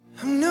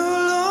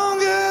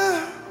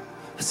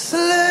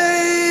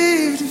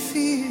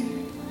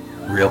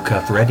Real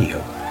Cuff Radio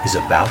is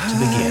about to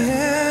begin. I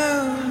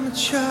am a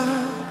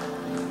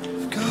child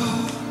of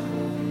God.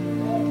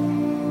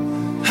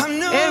 I'm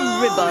no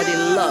Everybody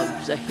longer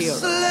loves a hero.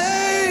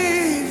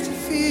 slave to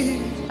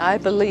fear. I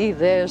believe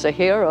there's a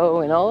hero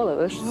in all of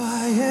us.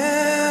 I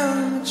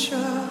am a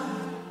child.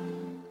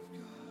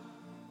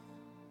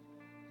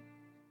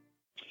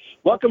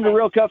 Welcome to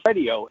Real Cuff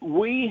Radio.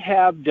 We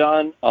have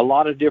done a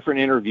lot of different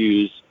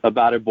interviews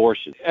about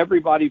abortion.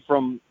 Everybody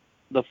from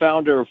the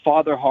founder of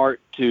Father Heart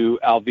to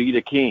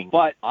Alveda King.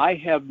 But I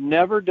have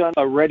never done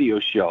a radio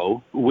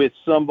show with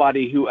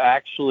somebody who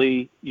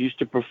actually used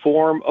to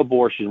perform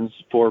abortions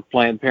for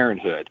Planned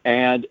Parenthood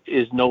and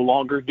is no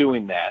longer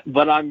doing that.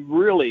 But I'm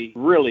really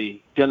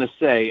going to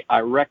say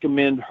I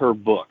recommend her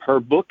book. Her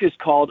book is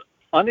called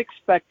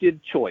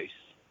Unexpected Choice.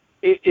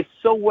 It's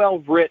so well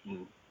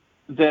written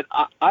that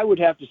I would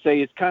have to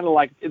say it's kind of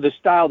like the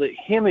style that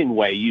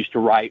Hemingway used to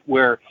write,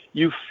 where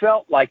you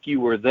felt like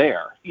you were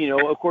there. You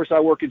know, of course, I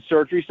work in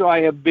surgery, so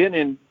I have been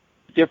in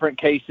different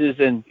cases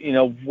and, you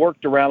know,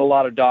 worked around a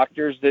lot of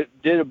doctors that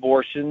did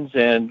abortions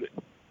and,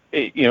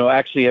 you know,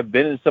 actually have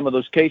been in some of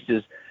those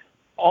cases.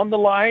 On the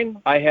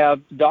line, I have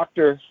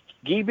Dr.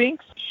 Giebinks.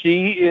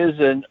 She is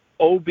an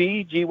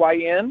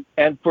OB-GYN,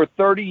 and for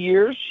 30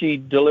 years, she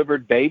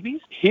delivered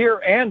babies here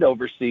and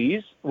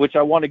overseas, which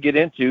I want to get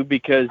into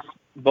because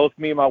both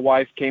me and my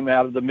wife came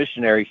out of the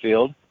missionary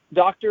field.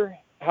 Doctor,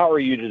 how are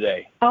you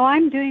today? Oh,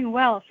 I'm doing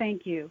well,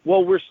 thank you.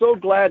 Well, we're so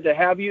glad to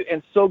have you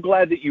and so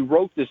glad that you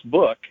wrote this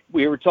book.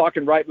 We were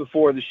talking right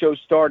before the show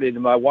started,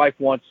 and my wife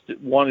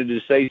wanted to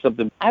say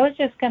something. I was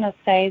just going to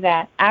say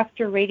that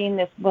after reading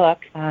this book,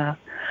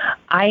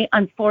 I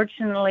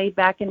unfortunately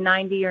back in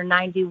 90 or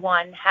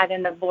 91 had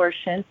an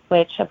abortion,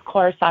 which of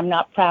course I'm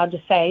not proud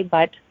to say,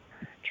 but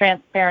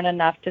transparent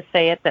enough to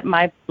say it, that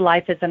my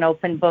life is an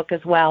open book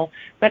as well.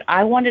 But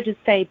I wanted to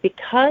say,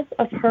 because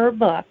of her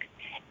book,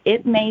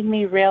 it made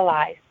me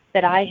realize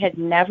that I had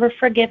never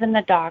forgiven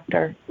the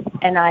doctor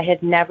and I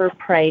had never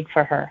prayed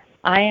for her.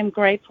 I am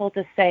grateful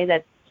to say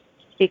that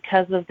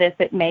because of this,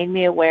 it made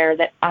me aware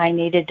that I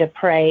needed to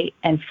pray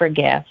and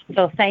forgive.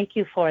 So thank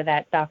you for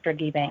that, Dr.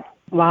 Giebink.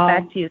 Wow.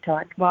 Back to you,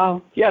 Todd.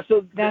 Wow. Yeah,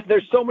 so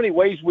there's so many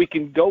ways we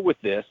can go with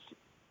this,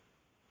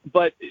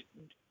 but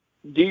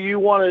do you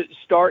want to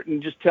start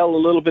and just tell a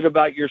little bit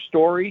about your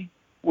story?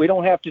 We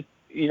don't have to,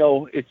 you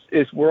know,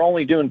 we're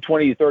only doing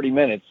 20 to 30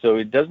 minutes, so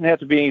it doesn't have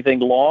to be anything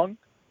long,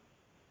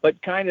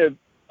 but kind of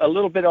a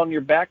little bit on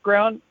your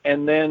background,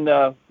 and then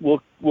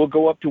we'll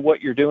go up to what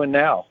you're doing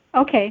now.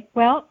 Okay.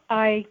 Well,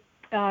 I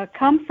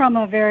come from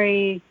a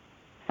very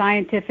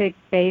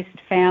scientific-based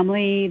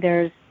family.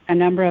 There's a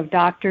number of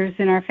doctors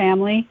in our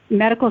family.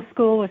 Medical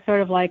school was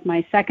sort of like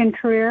my second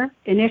career.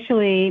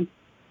 Initially,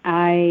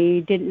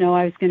 I didn't know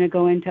I was going to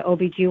go into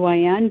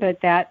OB-GYN,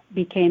 but that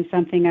became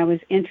something I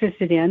was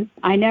interested in.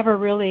 I never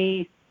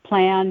really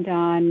planned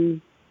on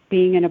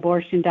being an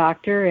abortion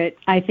doctor.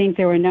 I think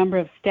there were a number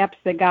of steps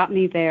that got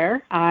me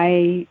there.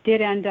 I did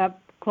end up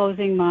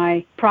closing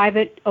my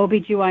private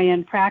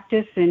OB-GYN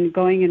practice and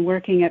going and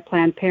working at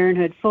Planned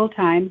Parenthood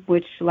full-time,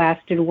 which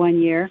lasted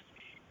 1 year,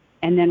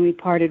 and then we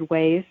parted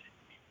ways.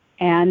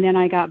 And then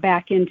I got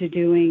back into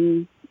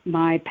doing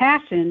my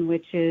passion,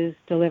 which is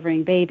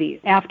delivering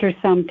babies. After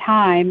some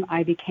time,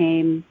 I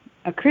became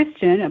a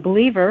Christian, a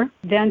believer.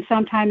 Then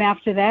sometime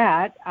after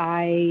that,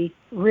 I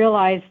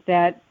realized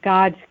that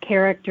God's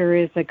character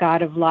is a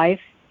God of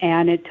life,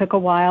 and it took a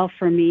while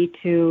for me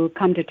to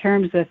come to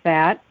terms with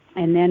that.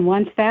 And then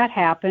once that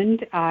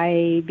happened,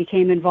 I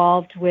became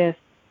involved with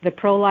the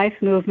pro-life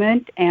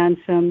movement and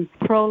some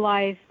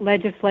pro-life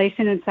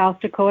legislation in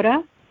South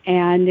Dakota,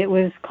 and it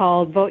was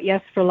called Vote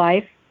Yes for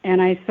Life. And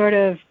I sort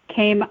of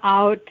came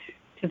out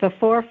to the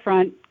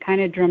forefront kind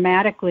of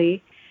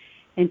dramatically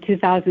in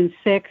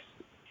 2006.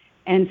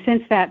 And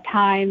since that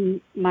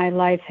time, my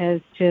life has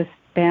just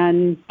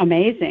been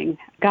amazing.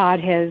 God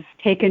has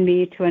taken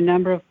me to a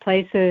number of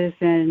places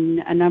and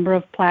a number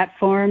of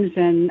platforms.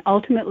 And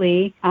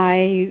ultimately,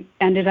 I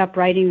ended up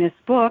writing this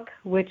book,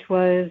 which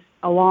was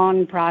a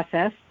long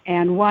process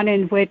and one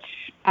in which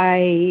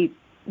I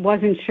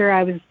wasn't sure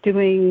I was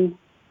doing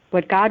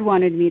what God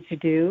wanted me to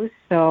do.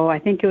 So I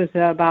think it was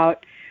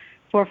about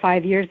 4 or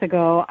 5 years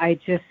ago, I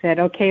just said,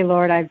 okay,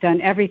 Lord, I've done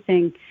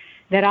everything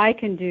that I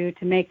can do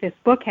to make this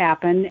book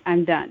happen.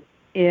 I'm done.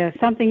 If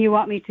something you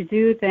want me to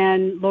do,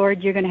 then,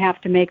 Lord, you're going to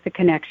have to make the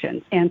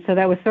connections. And so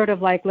that was sort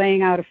of like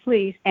laying out a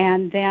fleece.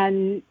 And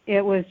then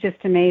it was just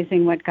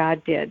amazing what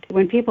God did.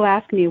 When people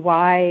ask me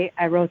why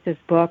I wrote this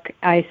book,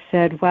 I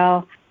said,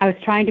 well, I was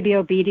trying to be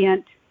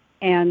obedient.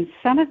 And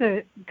some of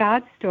the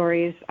God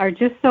stories are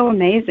just so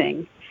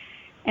amazing.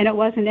 And it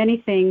wasn't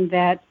anything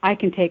that I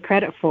can take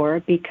credit for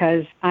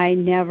because I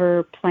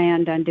never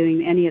planned on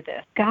doing any of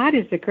this. God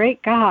is a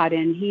great God,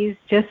 and He's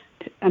just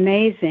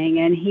amazing.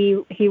 And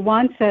He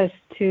wants us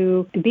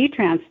to be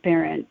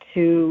transparent,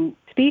 to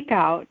speak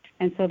out.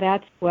 And so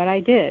that's what I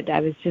did.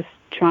 I was just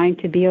trying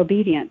to be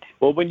obedient.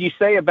 Well, when you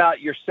say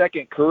about your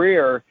second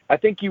career, I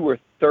think you were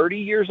 30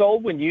 years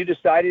old when you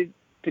decided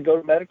to go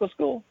to medical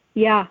school?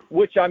 Yeah.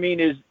 Which, I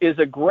mean, is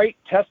a great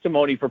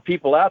testimony for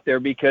people out there,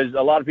 because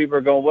a lot of people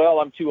are going,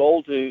 well, I'm too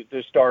old to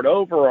start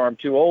over, or I'm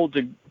too old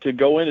to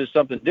go into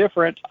something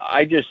different.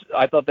 I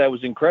thought that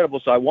was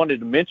incredible, so I wanted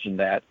to mention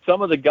that.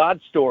 Some of the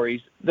God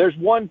stories, there's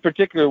one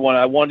particular one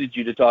I wanted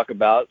you to talk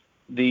about,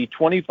 the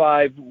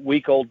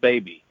 25-week-old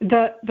baby.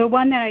 The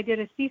one that I did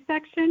a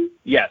C-section?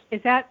 Yes.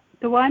 Is that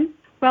the one?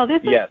 Well,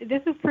 this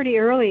is pretty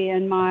early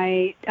in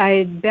I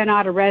had been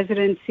out of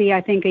residency,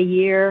 I think, a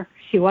year.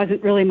 She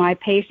wasn't really my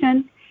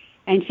patient.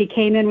 And she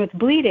came in with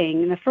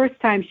bleeding. And the first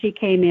time she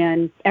came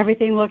in,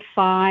 everything looked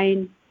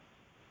fine.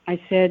 I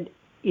said,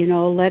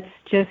 let's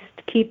just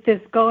keep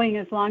this going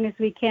as long as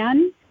we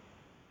can.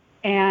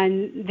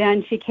 And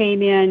then she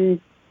came in,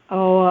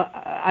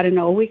 I don't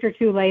know, a week or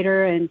two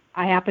later, and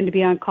I happened to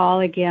be on call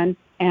again.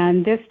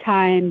 And this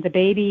time the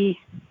baby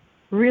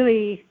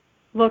really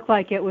looked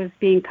like it was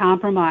being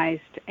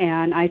compromised.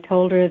 And I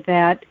told her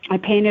that I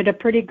painted a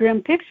pretty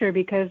grim picture,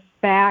 because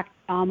back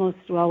almost,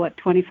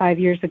 25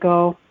 years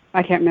ago,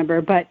 I can't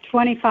remember, but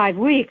 25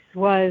 weeks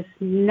was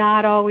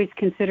not always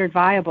considered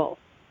viable.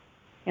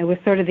 It was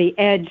sort of the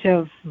edge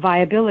of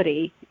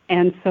viability.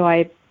 And so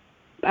I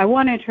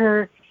wanted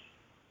her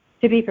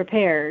to be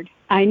prepared.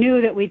 I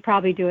knew that we'd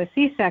probably do a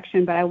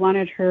C-section, but I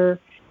wanted her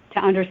to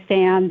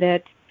understand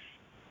that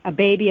a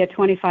baby at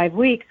 25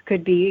 weeks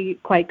could be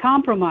quite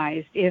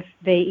compromised if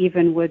they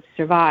even would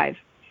survive.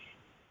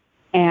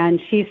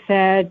 And she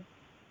said,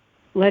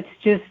 let's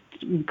just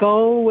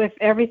go with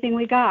everything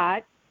we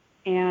got.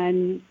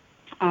 And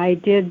I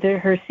did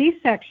her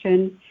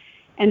C-section,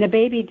 and the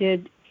baby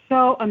did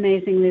so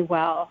amazingly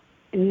well.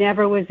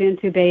 Never was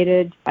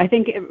intubated. I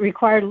think it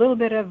required a little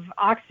bit of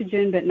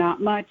oxygen, but not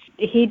much.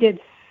 He did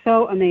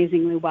so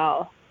amazingly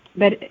well.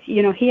 But,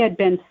 he had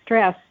been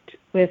stressed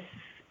with,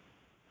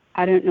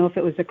 I don't know if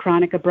it was a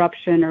chronic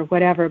abruption or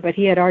whatever, but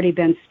he had already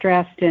been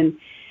stressed and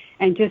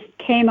just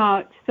came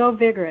out so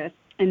vigorous.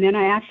 And then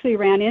I actually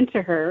ran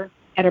into her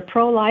at a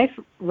pro-life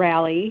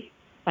rally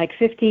like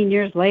 15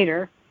 years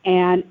later,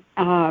 and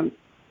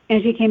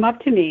she came up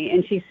to me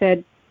and she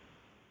said,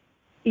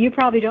 you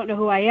probably don't know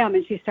who I am.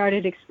 And she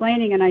started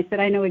explaining, and I said,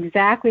 I know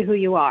exactly who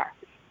you are.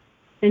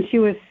 And she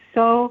was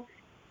so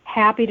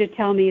happy to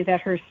tell me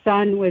that her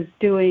son was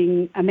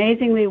doing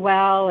amazingly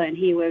well, and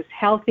he was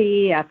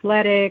healthy,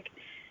 athletic.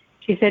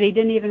 She said he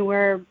didn't even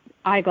wear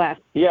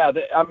eyeglasses. Yeah,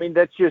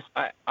 that's just,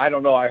 I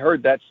don't know. I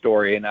heard that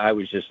story, and I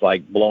was just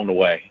like blown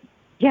away.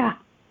 Yeah.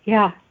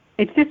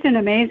 It's just an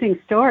amazing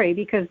story,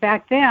 because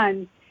back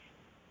then,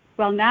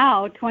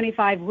 now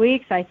 25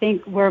 weeks, I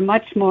think we're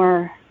much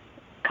more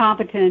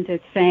competent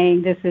at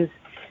saying this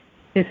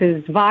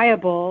is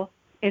viable.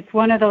 It's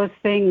one of those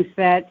things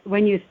that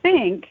when you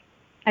think,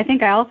 I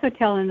think I also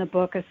tell in the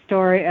book the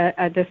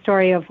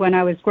story of when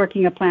I was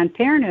working at Planned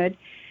Parenthood,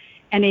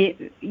 and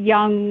a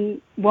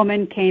young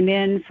woman came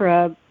in for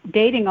a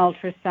dating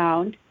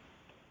ultrasound,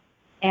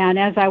 and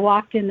as I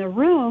walked in the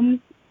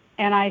room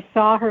and I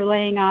saw her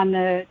laying on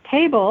the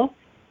table,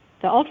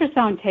 the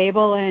ultrasound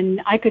table,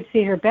 and I could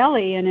see her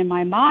belly, and in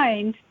my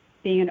mind,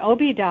 being an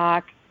OB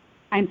doc,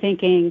 I'm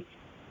thinking,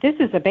 this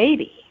is a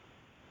baby.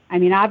 I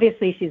mean,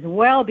 obviously she's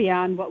well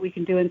beyond what we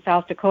can do in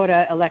South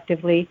Dakota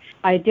electively.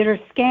 I did her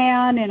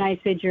scan, and I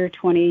said, you're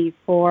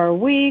 24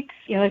 weeks.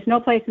 There's no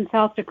place in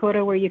South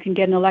Dakota where you can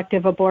get an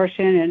elective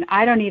abortion, and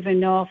I don't even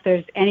know if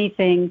there's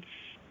anything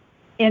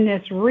in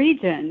this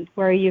region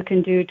where you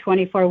can do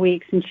 24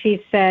 weeks. And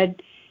she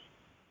said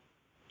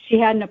she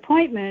had an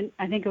appointment,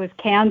 I think it was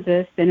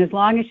Kansas, and as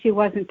long as she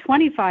wasn't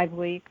 25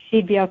 weeks,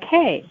 she'd be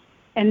okay.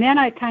 And then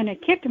I kind of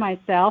kicked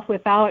myself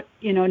without,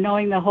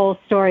 knowing the whole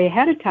story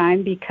ahead of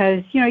time,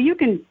 because, you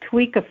can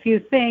tweak a few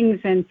things,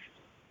 and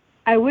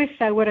I wish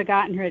I would have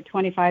gotten her at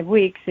 25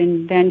 weeks,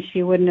 and then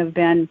she wouldn't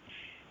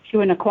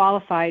have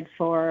qualified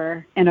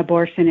for an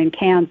abortion in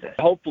Kansas.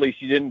 Hopefully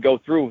she didn't go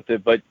through with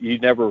it, but you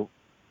never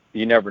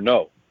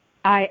know.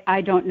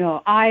 I don't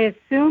know. I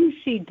assume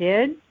she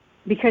did,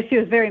 because she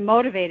was very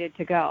motivated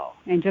to go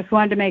and just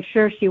wanted to make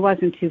sure she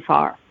wasn't too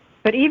far.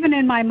 But even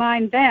in my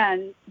mind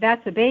then,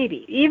 that's a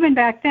baby. Even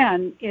back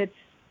then, it's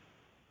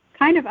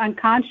kind of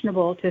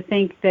unconscionable to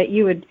think that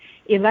you would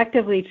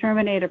electively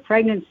terminate a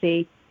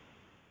pregnancy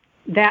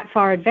that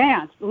far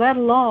advanced, let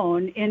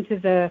alone into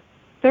the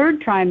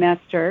third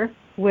trimester,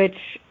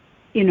 which,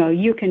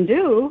 you can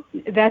do.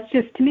 That's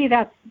just, to me,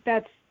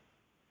 that's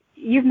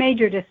you've made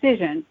your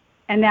decision,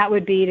 and that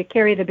would be to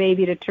carry the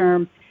baby to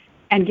term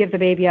and give the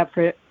baby up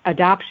for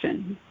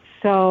adoption.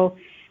 So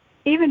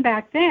even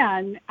back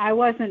then, I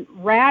wasn't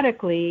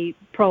radically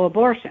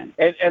pro-abortion.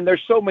 And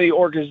there's so many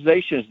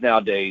organizations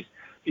nowadays.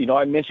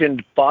 I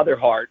mentioned Father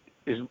Heart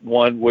is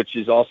one, which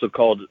is also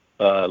called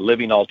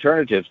Living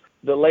Alternatives.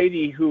 The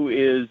lady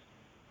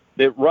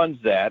that runs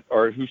that,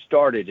 or who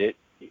started it,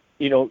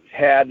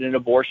 had an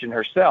abortion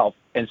herself.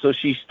 And so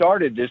she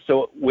started this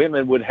so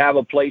women would have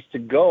a place to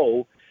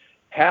go,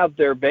 have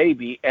their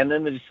baby, and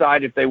then they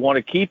decide if they want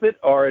to keep it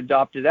or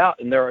adopt it out.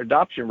 And their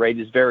adoption rate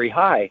is very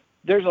high.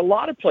 There's a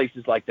lot of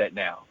places like that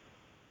now.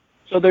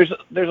 So there's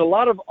a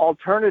lot of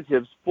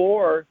alternatives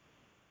for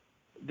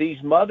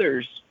these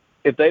mothers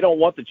if they don't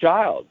want the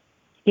child.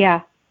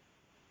 Yeah.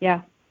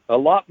 A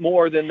lot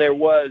more than there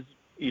was,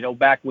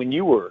 back when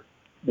you were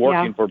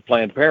working for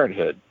Planned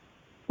Parenthood.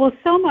 Well,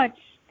 so much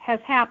has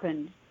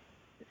happened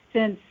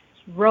since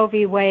Roe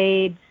v.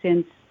 Wade,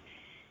 since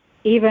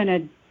even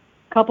a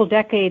couple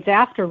decades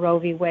after Roe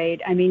v.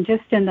 Wade. I mean,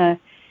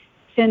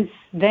 since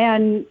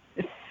then,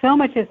 so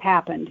much has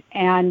happened.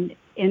 And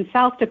in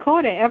South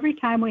Dakota, every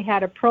time we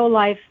had a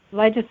pro-life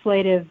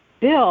legislative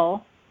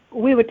bill,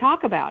 we would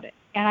talk about it.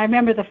 And I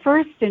remember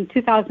in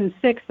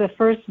 2006, the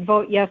first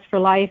vote yes for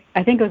life,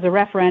 I think it was a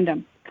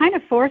referendum, kind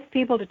of forced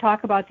people to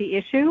talk about the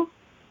issue,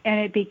 and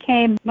it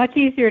became much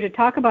easier to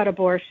talk about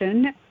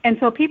abortion. And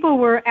so people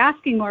were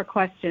asking more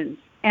questions.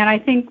 And I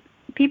think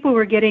people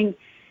were getting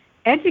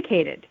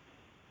educated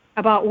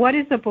about what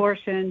is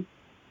abortion,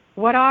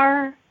 what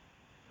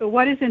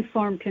is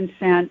informed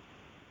consent,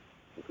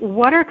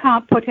 what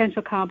are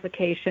potential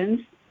complications,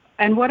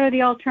 and what are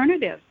the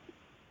alternatives.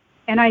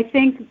 And I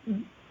think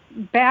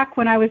back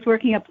when I was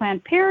working at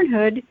Planned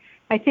Parenthood,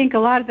 I think a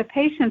lot of the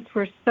patients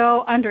were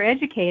so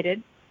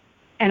undereducated,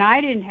 and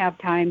I didn't have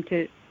time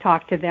to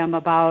talk to them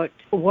about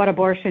what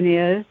abortion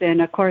is.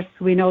 And of course,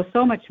 we know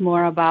so much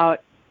more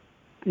about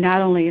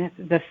not only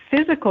the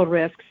physical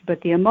risks, but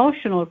the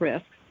emotional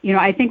risks.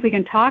 I think we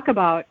can talk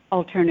about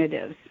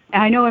alternatives.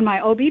 And I know in my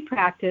OB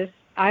practice,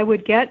 I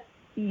would get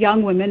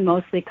young women,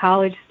 mostly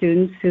college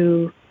students,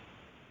 who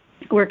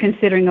were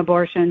considering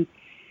abortion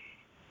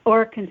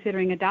or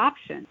considering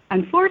adoption.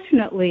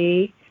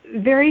 Unfortunately,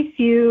 very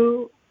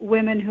few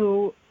women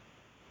who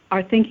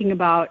are thinking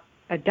about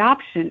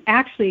adoption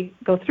actually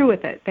go through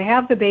with it. They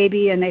have the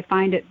baby and they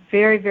find it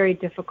very, very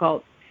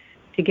difficult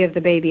to give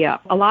the baby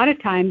up. A lot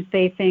of times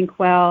they think,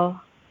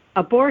 well,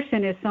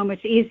 abortion is so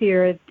much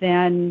easier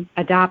than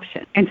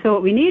adoption. And so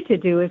what we need to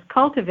do is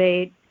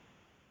cultivate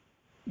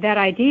that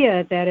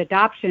idea that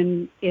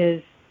adoption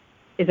is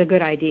a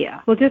good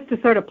idea. Well, just to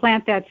sort of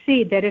plant that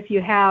seed that if you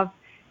have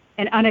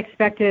an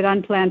unexpected,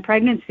 unplanned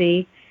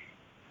pregnancy,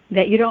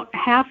 that you don't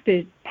have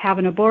to have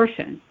an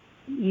abortion.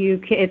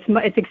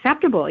 It's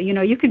acceptable.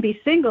 You can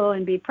be single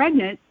and be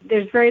pregnant.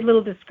 There's very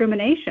little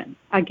discrimination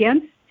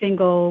against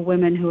single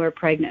women who are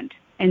pregnant.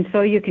 And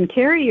so you can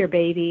carry your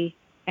baby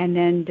and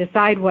then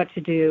decide what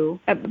to do.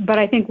 But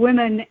I think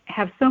women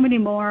have so many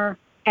more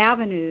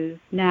avenues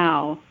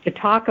now to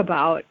talk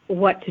about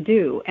what to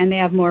do, and they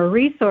have more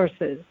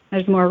resources.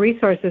 There's more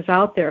resources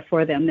out there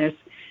for them. There's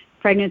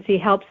pregnancy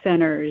help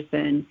centers,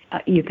 and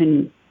you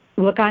can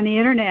look on the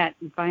internet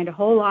and find a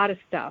whole lot of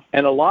stuff.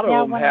 And a lot of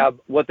them have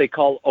what they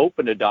call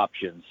open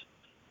adoptions,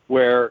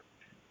 where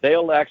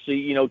they'll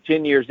actually,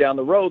 10 years down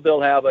the road,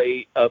 they'll have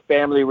a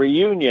family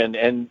reunion,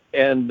 and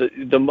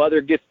the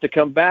mother gets to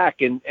come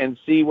back and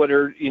see what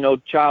her,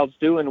 child's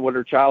doing, what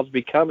her child's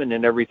becoming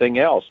and everything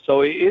else.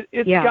 So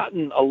it's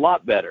gotten a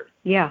lot better.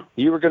 Yeah.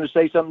 You were going to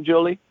say something,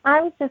 Julie?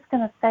 I was just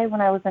going to say,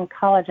 when I was in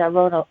college, I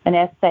wrote an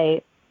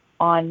essay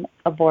on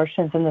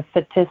abortions and the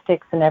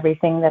statistics and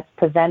everything that's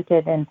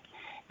presented, and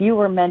you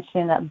were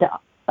mentioning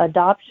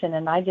adoption,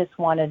 and I just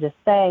wanted to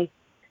say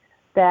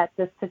that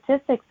the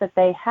statistics that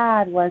they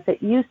had was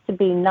it used to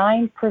be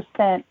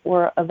 9%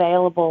 were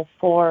available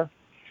for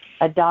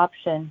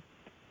adoption,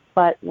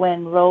 but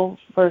when Roe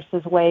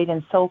versus Wade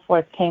and so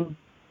forth came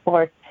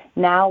forth,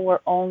 now we're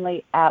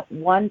only at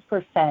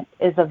 1%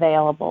 is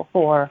available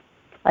for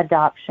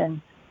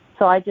adoption.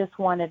 So I just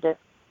wanted to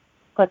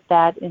put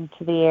that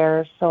into the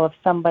air, so if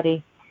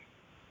somebody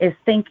is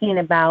thinking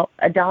about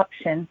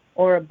adoption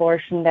or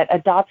abortion, that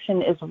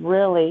adoption is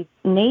really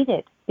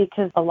needed,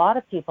 because a lot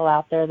of people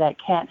out there that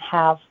can't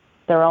have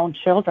their own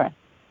children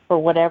for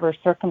whatever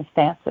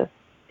circumstances,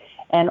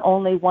 and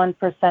only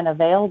 1%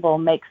 available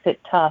makes it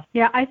tough.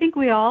 Yeah, I think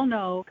we all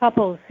know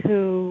couples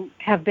who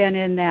have been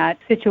in that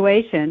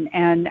situation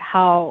and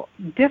how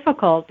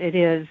difficult it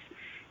is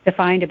to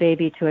find a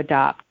baby to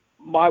adopt.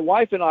 My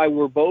wife and I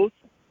were both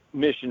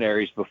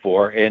missionaries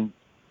before, and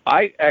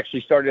I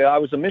actually I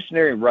was a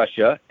missionary in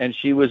Russia, and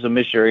she was a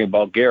missionary in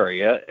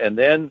Bulgaria, and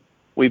then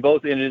we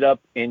both ended up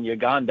in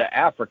Uganda,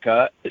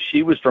 Africa.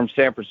 She was from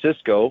San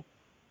Francisco,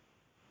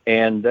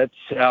 and that's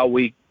how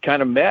we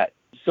kind of met.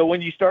 So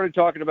when you started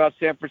talking about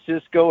San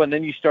Francisco, and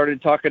then you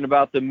started talking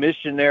about the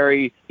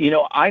missionary,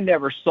 I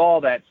never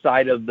saw that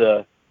side of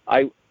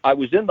I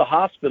was in the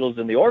hospitals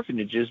and the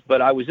orphanages,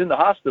 but I was in the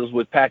hospitals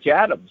with Patch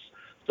Adams.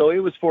 So it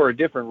was for a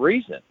different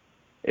reason.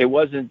 It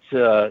wasn't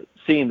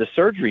seeing the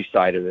surgery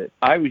side of it.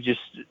 I would just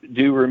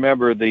do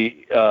remember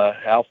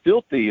how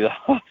filthy the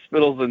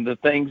hospitals and the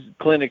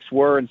clinics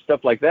were and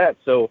stuff like that.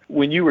 So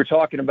when you were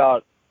talking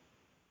about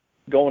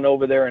going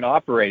over there and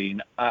operating,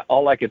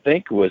 all I could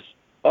think was,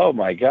 oh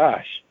my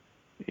gosh,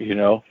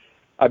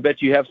 I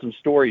bet you have some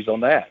stories on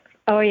that.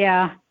 Oh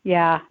yeah,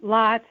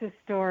 lots of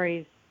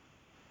stories,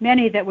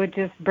 many that would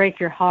just break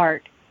your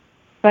heart.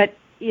 But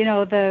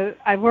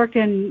I worked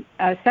in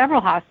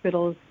several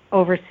hospitals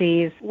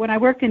overseas. When I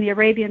worked in the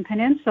Arabian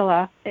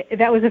Peninsula,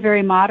 that was a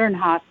very modern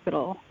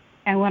hospital.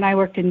 And when I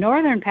worked in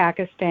northern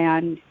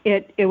Pakistan,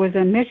 it was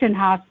a mission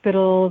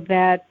hospital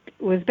that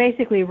was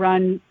basically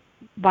run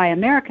by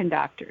American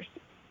doctors.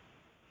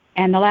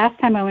 And the last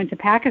time I went to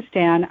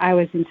Pakistan, I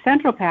was in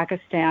central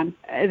Pakistan.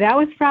 That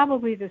was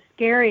probably the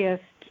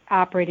scariest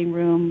operating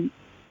room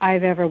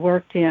I've ever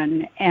worked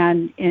in.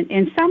 And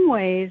in some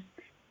ways,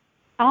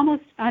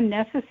 almost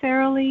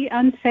unnecessarily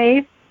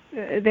unsafe.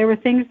 There were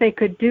things they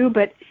could do,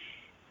 but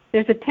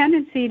there's a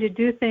tendency to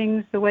do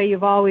things the way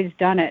you've always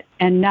done it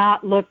and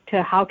not look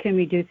to how can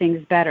we do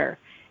things better.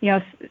 You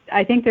know,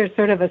 I think there's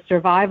sort of a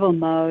survival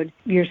mode.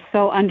 You're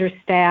so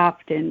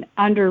understaffed and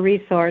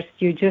under-resourced,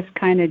 you just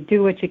kind of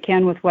do what you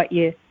can with what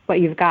you've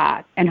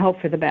got and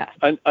hope for the best.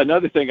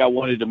 Another thing I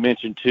wanted to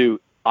mention, too,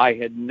 I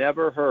had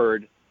never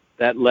heard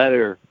that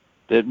letter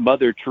that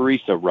Mother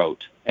Teresa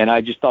wrote, and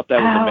I just thought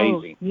that was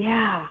amazing.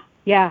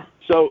 Yeah.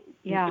 So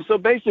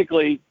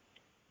basically,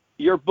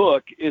 your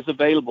book is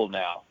available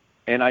now,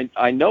 and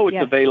I know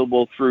it's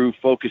available through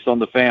Focus on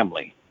the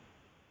Family,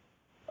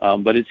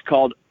 but it's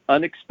called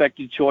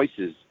Unexpected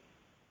Choices.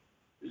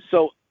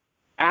 So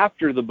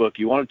after the book,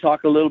 you want to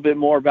talk a little bit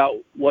more about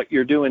what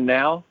you're doing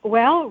now?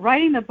 Well,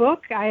 writing the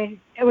book,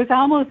 it was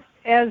almost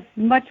as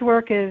much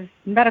work as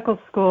medical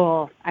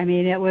school. I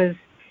mean, it was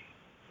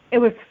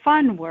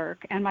fun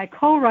work, and my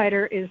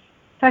co-writer is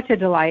such a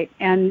delight,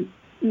 and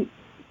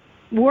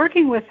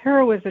working with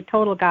her was a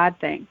total God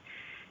thing.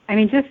 I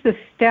mean, just the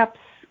steps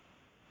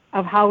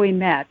of how we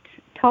met,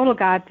 total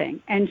God thing.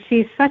 And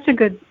she's such a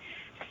good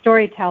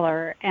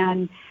storyteller.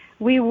 And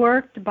we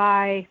worked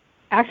during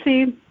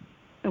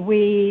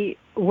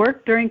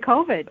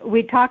COVID.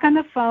 We'd talk on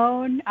the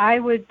phone. I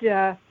would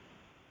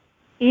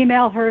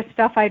email her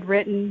stuff I'd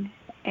written,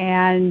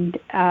 and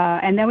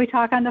then we'd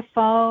talk on the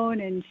phone,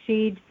 and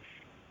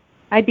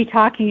I'd be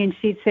talking, and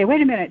she'd say,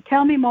 "Wait a minute,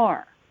 tell me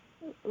more."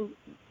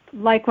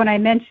 Like when I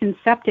mentioned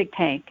septic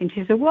tank, and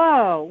she said,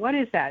 "Whoa, what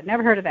is that?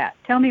 Never heard of that.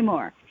 Tell me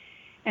more."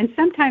 And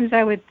sometimes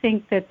I would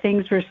think that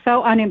things were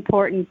so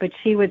unimportant, but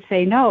she would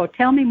say, "No,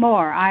 tell me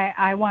more.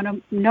 I want to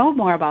know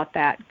more about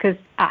that, because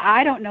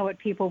I don't know what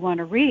people want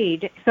to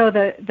read." So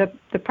the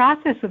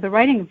process of the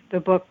writing of the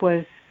book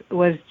was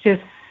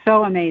just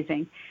so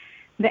amazing.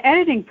 The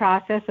editing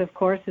process, of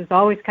course, is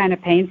always kind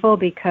of painful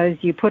because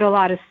you put a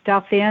lot of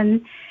stuff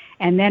in,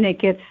 and then it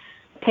gets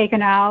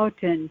taken out.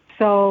 And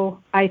so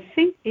I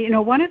think,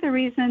 one of the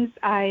reasons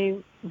I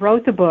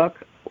wrote the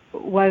book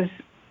was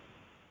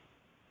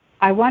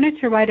I wanted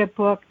to write a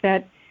book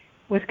that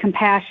was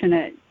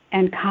compassionate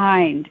and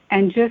kind,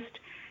 and just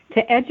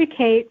to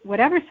educate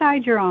whatever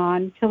side you're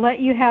on, to let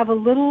you have a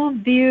little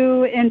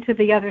view into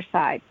the other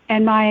side.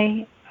 And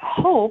my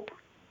hope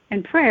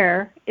and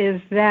prayer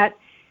is that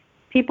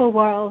people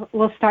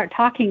will start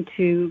talking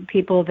to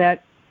people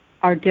that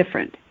are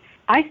different.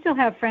 I still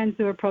have friends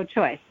who are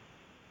pro-choice.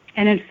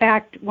 And in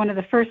fact, one of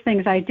the first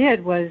things I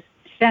did was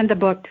send the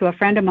book to a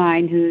friend of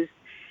mine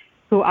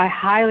who I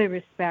highly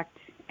respect,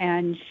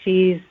 and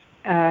she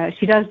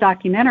does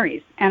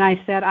documentaries. And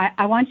I said,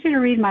 I want you to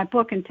read my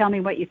book and tell me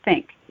what you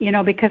think,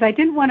 because I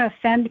didn't want to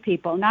offend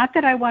people. Not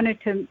that I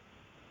wanted to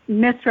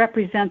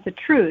misrepresent the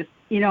truth.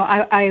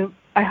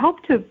 I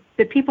hope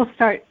that people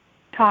start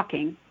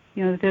talking,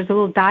 that there's a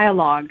little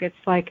dialogue.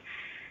 It's like,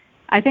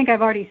 I think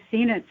I've already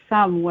seen it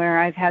some where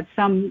I've had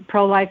some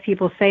pro-life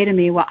people say to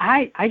me, "Well,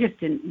 I just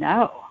didn't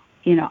know.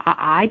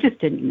 I just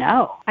didn't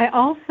know." I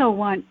also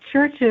want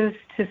churches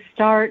to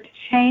start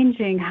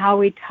changing how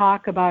we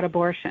talk about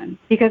abortion,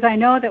 because I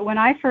know that when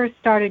I first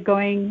started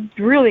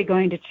really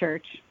going to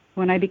church,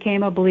 when I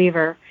became a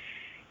believer,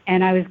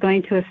 and I was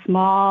going to a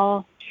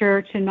small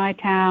church in my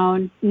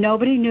town,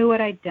 nobody knew what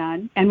I'd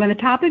done. And when the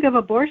topic of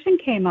abortion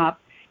came up,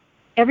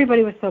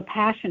 everybody was so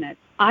passionate.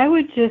 I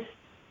would just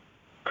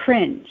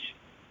cringe.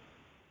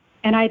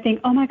 And I think,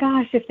 oh my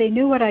gosh, if they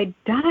knew what I'd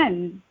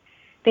done,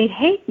 they'd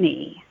hate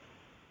me.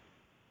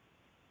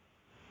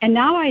 And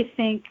now I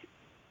think,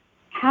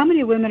 how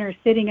many women are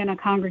sitting in a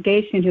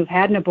congregation who've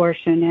had an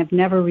abortion, have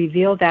never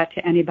revealed that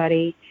to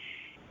anybody,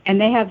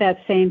 and they have that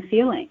same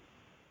feeling?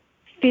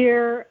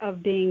 Fear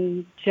of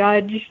being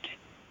judged,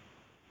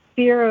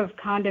 fear of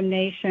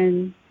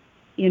condemnation,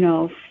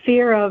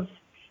 fear of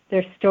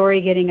their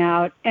story getting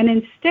out. And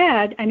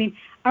instead,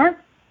 aren't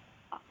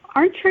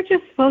churches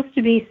supposed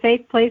to be a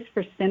safe place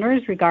for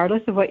sinners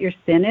regardless of what your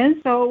sin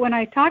is? So when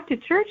I talk to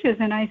churches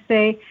and I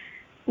say,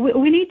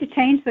 we need to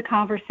change the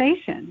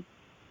conversation.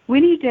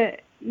 We need to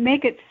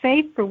make it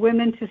safe for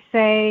women to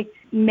say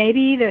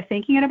maybe they're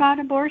thinking about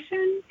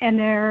abortion and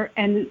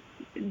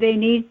they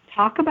need to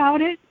talk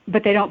about it,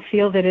 but they don't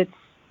feel that it's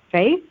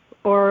safe,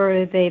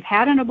 or they've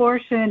had an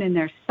abortion and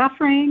they're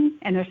suffering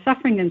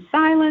in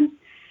silence.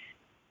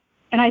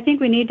 And I think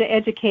we need to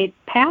educate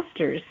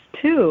pastors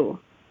too,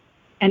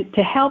 and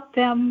to help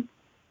them.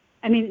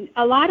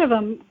 A lot of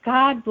them,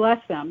 God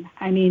bless them,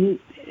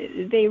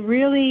 they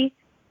really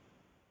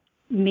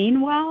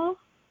mean well,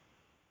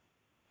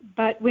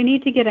 but we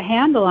need to get a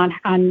handle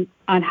on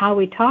how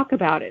we talk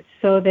about it,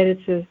 so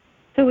that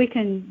so we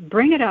can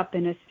bring it up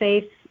in a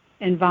safe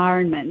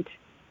environment.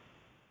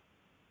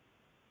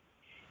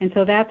 And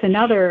so that's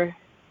another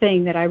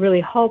thing that I really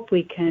hope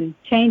we can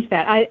change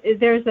that.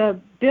 There's a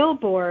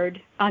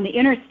billboard on the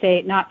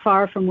interstate not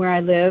far from where I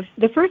live.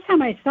 The first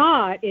time I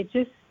saw it, it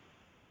just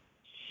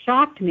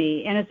shocked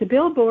me, and it's a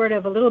billboard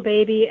of a little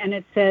baby, and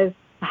it says,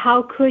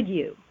 "How could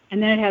you?"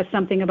 And then it has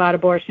something about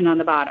abortion on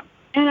the bottom.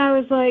 And I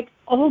was like,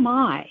 oh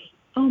my.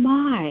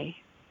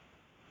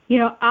 You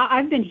know,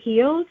 I've been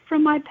healed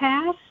from my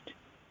past.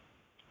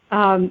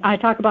 I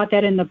talk about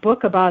that in the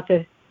book, about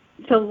the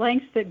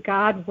lengths that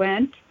God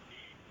went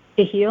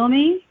to heal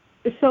me.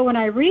 So when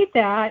I read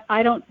that,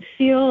 I don't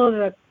feel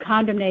the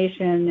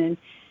condemnation,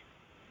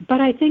 but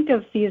I think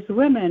of these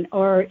women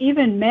or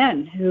even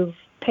men who've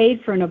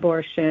paid for an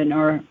abortion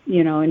or,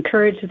 you know,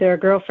 encouraged their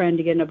girlfriend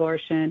to get an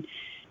abortion.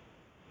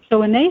 So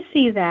when they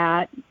see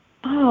that,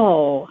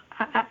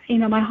 you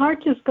know, my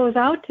heart just goes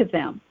out to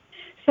them.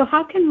 So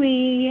how can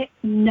we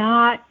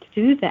not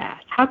do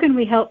that? How can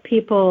we help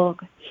people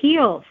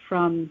heal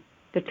from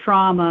the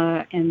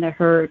trauma and the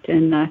hurt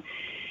and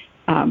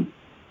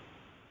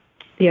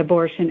the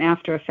abortion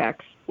after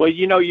effects? Well,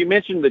 you know, you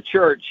mentioned the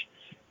church,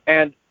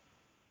 and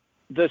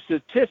the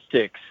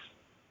statistics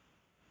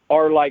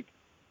are like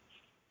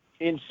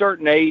in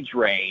certain age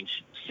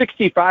range,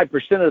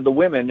 65% of the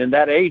women in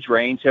that age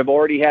range have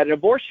already had an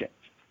abortion.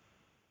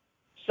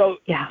 So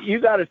you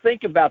got to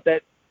think about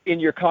that in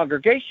your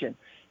congregation.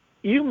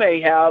 You may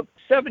have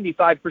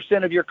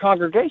 75% of your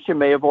congregation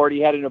may have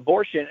already had an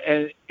abortion,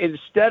 and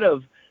instead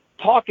of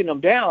talking them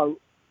down,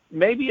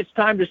 maybe it's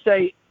time to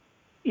say,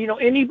 you know,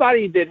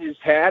 anybody that has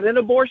had an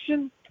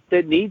abortion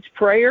that needs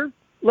prayer,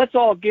 let's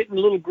all get in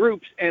little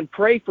groups and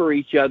pray for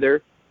each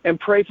other and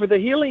pray for the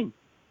healing.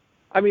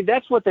 I mean,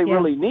 that's what they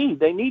really need.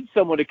 They need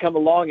someone to come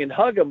along and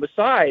hug them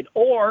aside,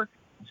 or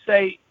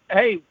say,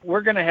 hey,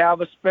 we're going to have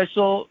a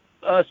special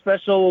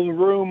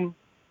room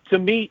to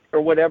meet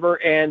or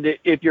whatever, and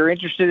if you're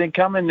interested in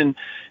coming, and,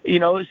 you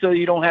know, so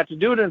you don't have to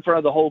do it in front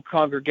of the whole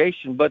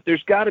congregation. But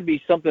there's got to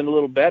be something a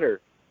little better.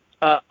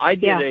 I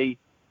did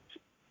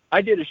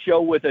a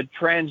show with a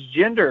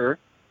transgender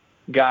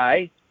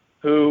guy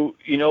who,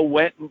 you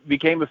know,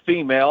 became a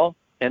female,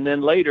 and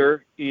then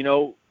later, you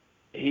know,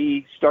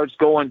 he starts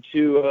going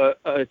to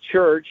a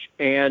church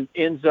and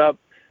ends up,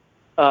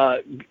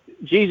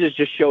 Jesus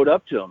just showed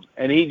up to him,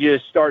 and he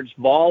just starts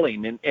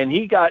bawling, and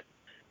he got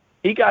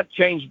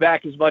changed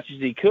back as much as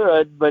he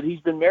could, but he's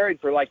been married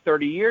for like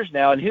 30 years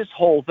now, and his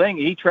whole thing,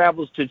 he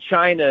travels to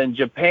China and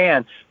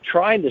Japan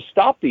trying to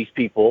stop these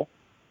people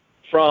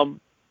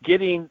from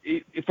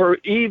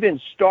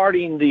even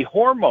starting the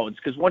hormones,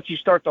 because once you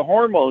start the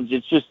hormones,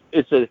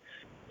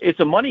 it's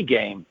a money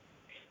game.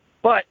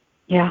 But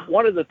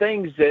one of the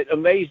things that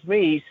amazed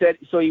me, he said,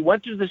 so he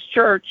went to this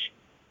church,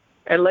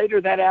 and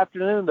later that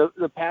afternoon,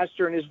 the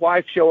pastor and his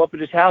wife show up at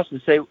his house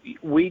and say,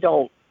 we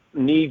don't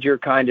need your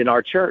kind in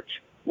our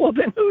church. Well,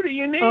 then who do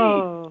you need?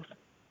 Oh,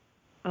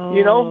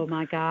 you know?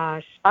 My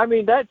gosh. I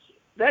mean,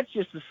 that's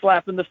just a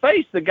slap in the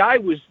face. The guy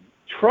was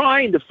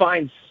trying to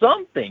find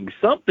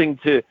something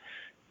to,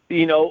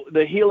 you know,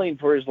 the healing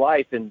for his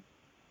life. And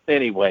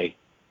anyway,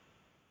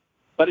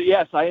 but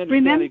yes, I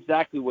understand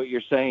exactly what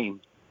you're saying.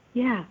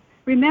 Yeah.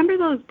 Remember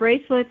those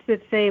bracelets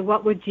that say,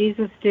 what would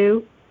Jesus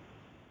do?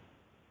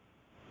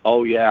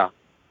 Oh, yeah.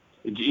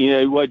 You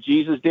know what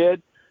Jesus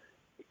did?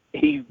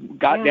 He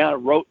got down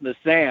and wrote in the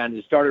sand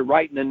and started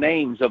writing the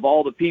names of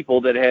all the people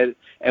that had,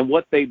 and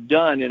what they've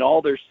done and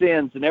all their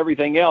sins and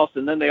everything else.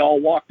 And then they all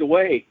walked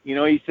away. You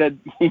know, he said,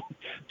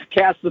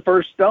 cast the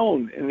first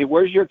stone. And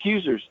where's your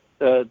accusers?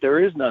 There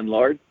is none,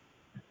 Lord.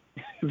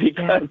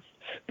 Because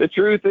the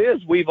truth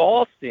is we've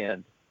all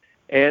sinned,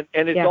 and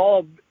it's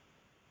all,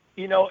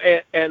 you know,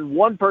 and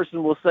one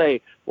person will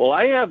say, well,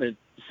 I haven't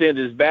sinned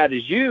as bad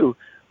as you.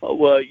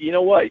 Well, you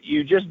know what?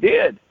 You just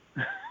did.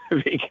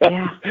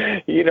 Because,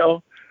 you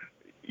know,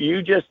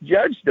 you just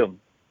judged them,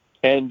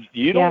 and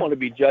you don't want to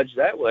be judged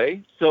that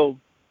way. So,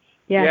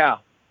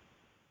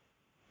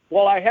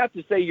 Well, I have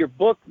to say your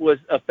book was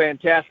a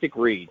fantastic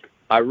read.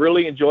 I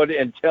really enjoyed it,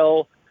 and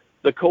tell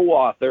the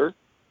co-author,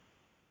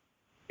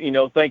 you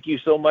know, thank you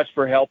so much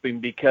for helping,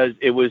 because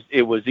it was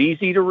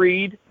easy to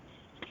read.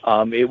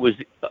 It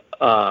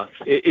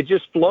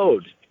just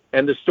flowed,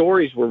 and the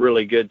stories were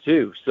really good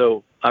too.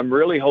 So I'm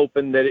really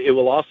hoping that it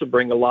will also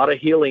bring a lot of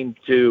healing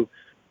to,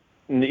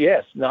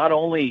 not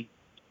only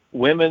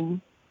women,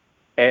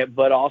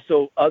 but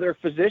also other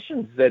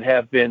physicians that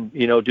have been,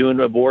 you know, doing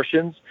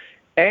abortions.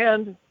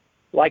 And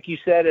like you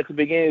said at the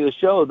beginning of the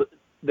show,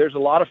 there's a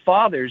lot of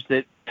fathers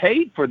that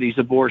paid for these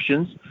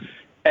abortions,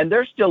 and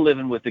they're still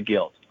living with the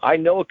guilt. I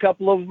know a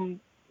couple of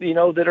them, you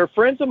know, that are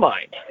friends of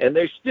mine, and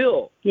they're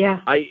still,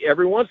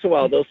 every once in a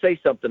while they'll say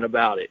something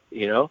about it,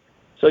 you know.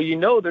 So, you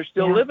know, they're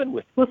still living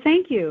with it. Well,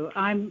 thank you.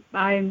 I'm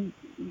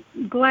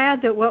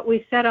glad that what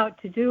we set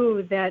out to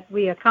do, that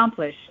we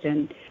accomplished.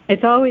 And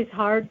it's always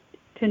hard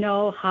to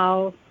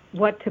know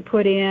what to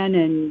put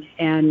in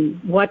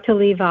and what to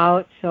leave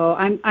out. So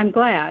I'm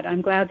glad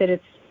that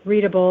it's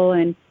readable.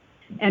 And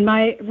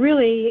my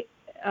really,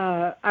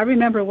 I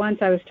remember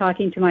once I was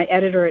talking to my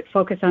editor at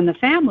Focus on the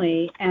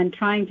Family and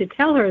trying to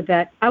tell her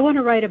that I want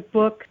to write a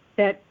book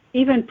that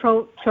even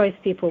pro-choice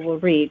people will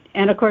read.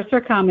 And, of course, her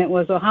comment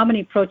was, well, how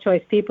many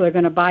pro-choice people are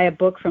going to buy a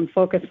book from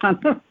Focus on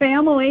the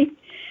Family?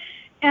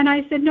 And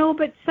I said, no,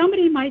 but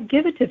somebody might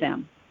give it to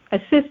them. a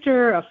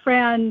sister, a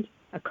friend,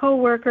 a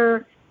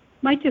coworker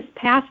might just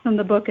pass them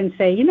the book and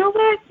say, you know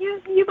what,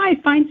 you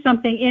might find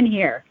something in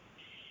here.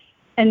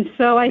 And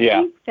so I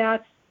think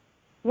that's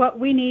what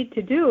we need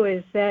to do,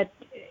 is that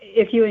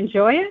if you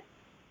enjoy it,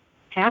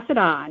 pass it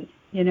on.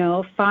 You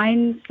know,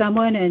 find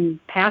someone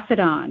and pass it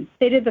on.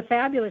 They did the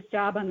fabulous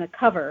job on the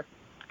cover,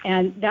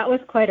 and that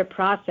was quite a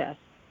process.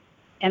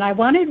 And I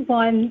wanted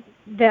one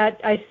that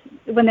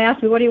when they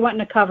asked me, what do you want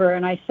in a cover?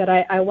 And I said,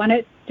 I want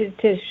it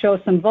to show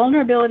some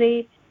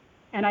vulnerability.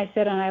 And I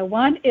said, and I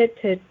want it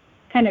to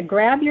kind of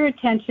grab your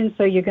attention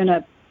so you're going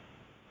to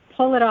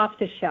pull it off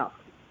the shelf.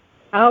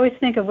 I always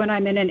think of when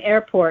I'm in an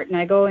airport and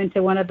I go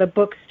into one of the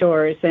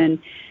bookstores and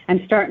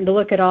I'm starting to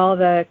look at all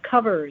the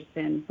covers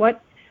and what's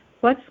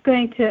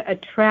going to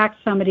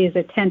attract somebody's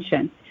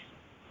attention.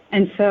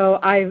 And so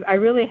I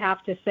really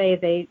have to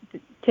say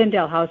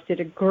Tyndale House did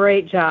a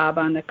great job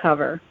on the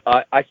cover.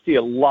 I see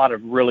a lot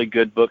of really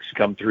good books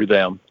come through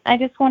them. I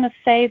just want to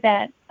say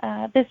that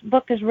this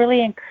book has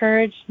really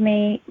encouraged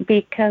me,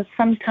 because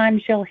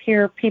sometimes you'll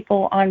hear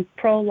people on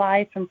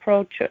pro-life and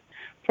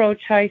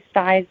pro-choice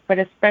sides, but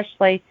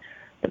especially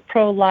the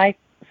pro-life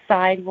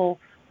side will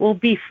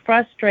be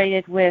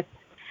frustrated with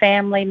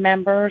family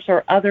members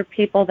or other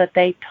people that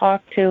they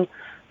talk to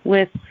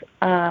with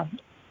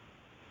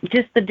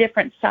just the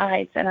different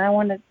sides. And I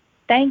want to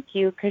thank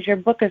you, because your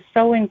book is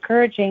so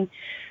encouraging,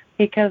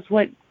 because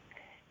what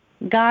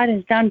God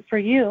has done for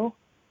you,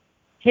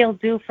 He'll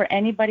do for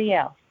anybody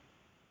else.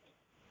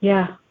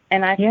 Yeah.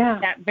 And I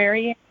find that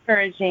very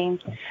encouraging,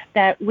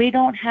 that we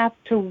don't have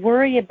to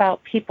worry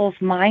about people's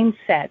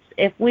mindsets.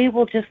 If we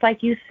will, just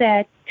like you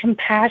said,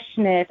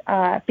 compassionate,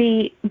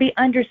 be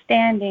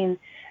understanding,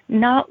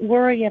 not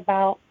worry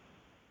about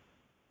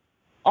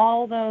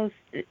all those,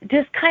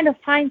 just kind of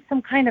find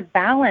some kind of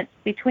balance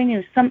between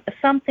you,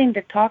 something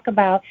to talk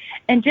about,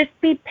 and just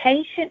be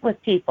patient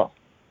with people.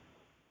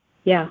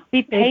 Yeah,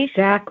 be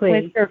patient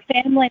with your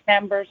family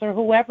members or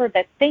whoever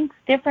that thinks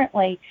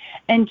differently,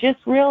 and just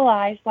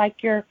realize,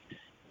 like your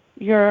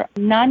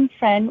nun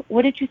friend,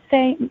 what did you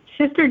say?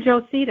 Sister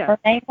Josita. Her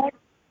name was?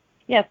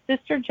 Yes,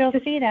 Sister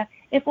Josita.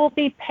 If we'll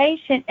be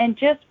patient and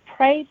just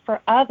pray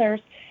for others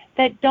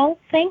that don't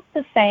think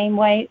the same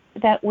way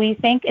that we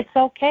think, it's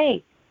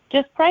okay.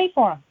 Just pray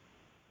for them.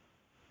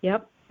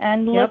 Yep.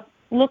 And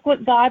look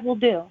what God will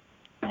do.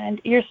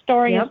 And your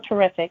story is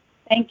terrific.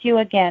 Thank you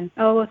again.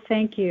 Oh,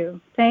 thank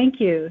you.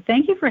 Thank you.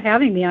 Thank you for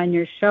having me on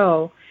your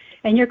show.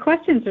 And your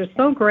questions are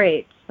so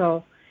great.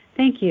 So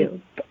thank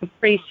you.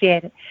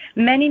 Appreciate it.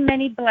 Many,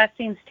 many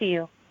blessings to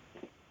you.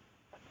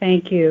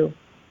 Thank you.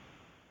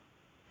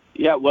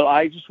 Yeah, well,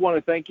 I just want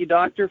to thank you,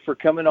 Doctor, for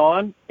coming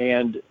on.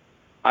 And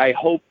I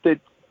hope that,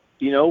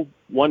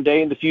 one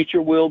day in the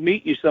future we'll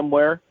meet you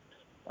somewhere.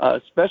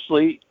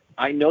 Especially,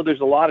 I know there's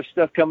a lot of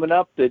stuff coming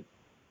up that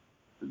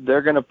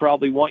they're going to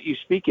probably want you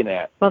speaking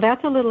at. Well,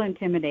 that's a little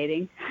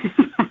intimidating.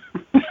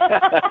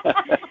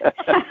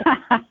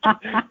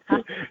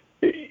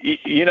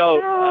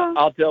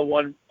 I'll tell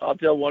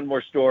one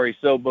more story.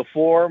 So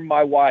before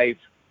my wife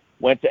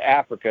went to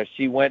Africa,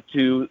 she went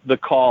to the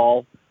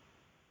call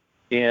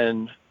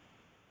in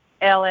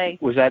L.A.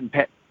 Was that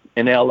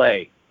in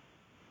L.A.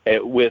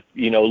 With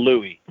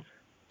Louis,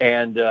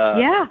 and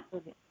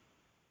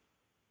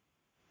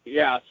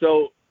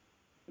so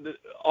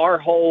our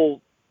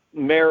whole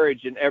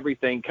marriage and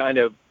everything kind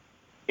of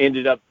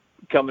ended up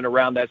coming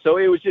around that. So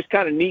it was just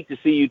kind of neat to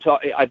see you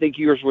talk. I think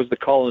yours was the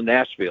call in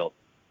Nashville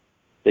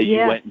that you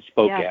went and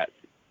spoke at.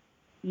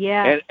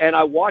 Yeah. And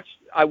I watched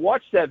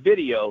that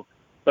video,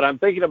 but I'm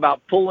thinking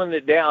about pulling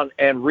it down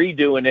and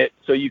redoing it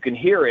so you can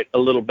hear it a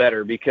little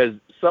better, because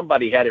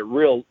somebody had it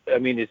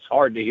it's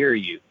hard to hear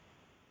you.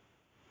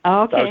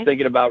 Okay. So I was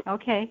thinking about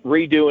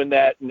redoing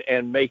that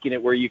and making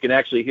it where you can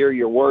actually hear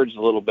your words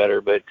a little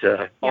better. But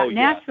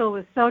Nashville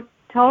was so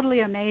totally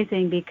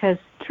amazing, because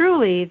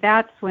truly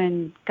that's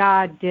when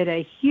God did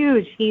a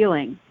huge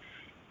healing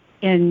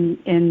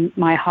in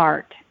my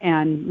heart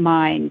and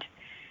mind.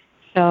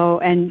 So,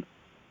 and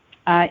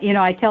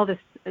I tell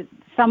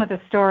some of the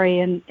story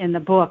in the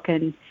book,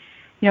 and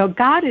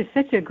God is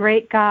such a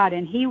great God,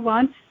 and He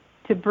wants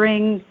to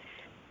bring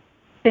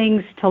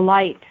things to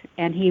light,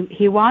 and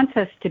he wants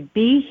us to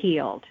be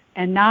healed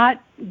and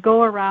not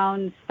go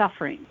around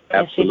suffering.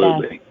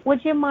 Absolutely.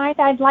 Would you mind?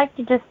 I'd like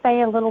to just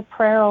say a little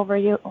prayer over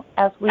you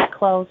as we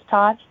close,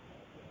 Todd.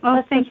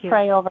 Let's just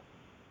pray over.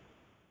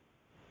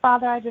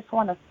 Father, I just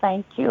want to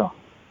thank you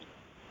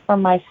for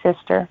my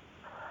sister.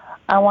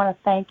 I want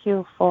to thank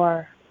you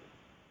for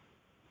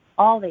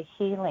all the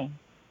healing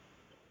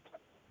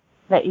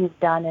that you've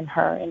done in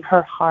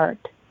her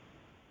heart.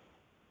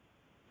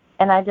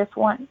 And I just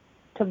want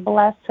to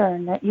bless her,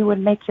 and that you would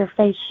make your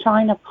face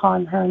shine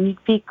upon her, and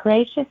you'd be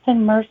gracious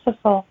and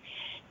merciful.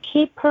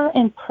 Keep her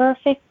in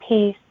perfect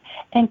peace,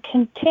 and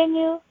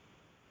continue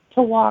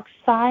to walk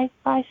side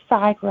by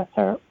side with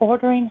her,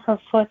 ordering her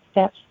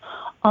footsteps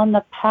on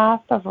the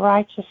path of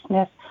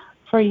righteousness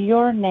for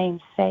your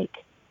name's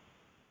sake.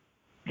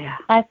 Yeah.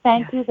 I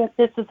thank you that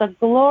this is a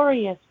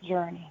glorious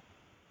journey,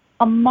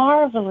 a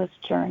marvelous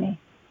journey.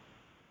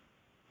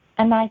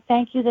 And I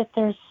thank you that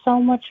there's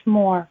so much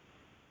more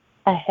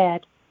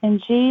ahead.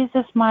 In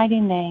Jesus' mighty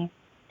name,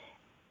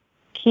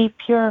 keep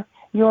your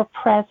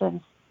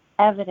presence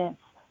evident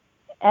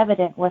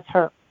with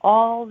her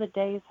all the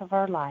days of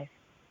her life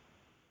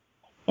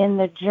in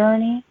the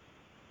journey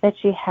that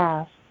she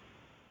has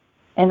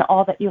and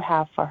all that you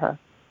have for her.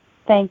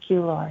 Thank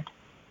you, Lord.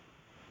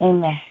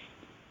 Amen.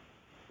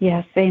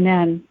 Yes,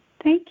 amen.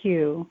 Thank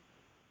you.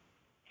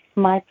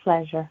 My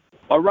pleasure.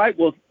 All right.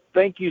 Well,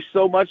 thank you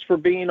so much for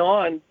being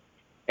on.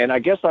 And I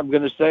guess I'm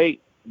going to say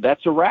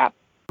that's a wrap.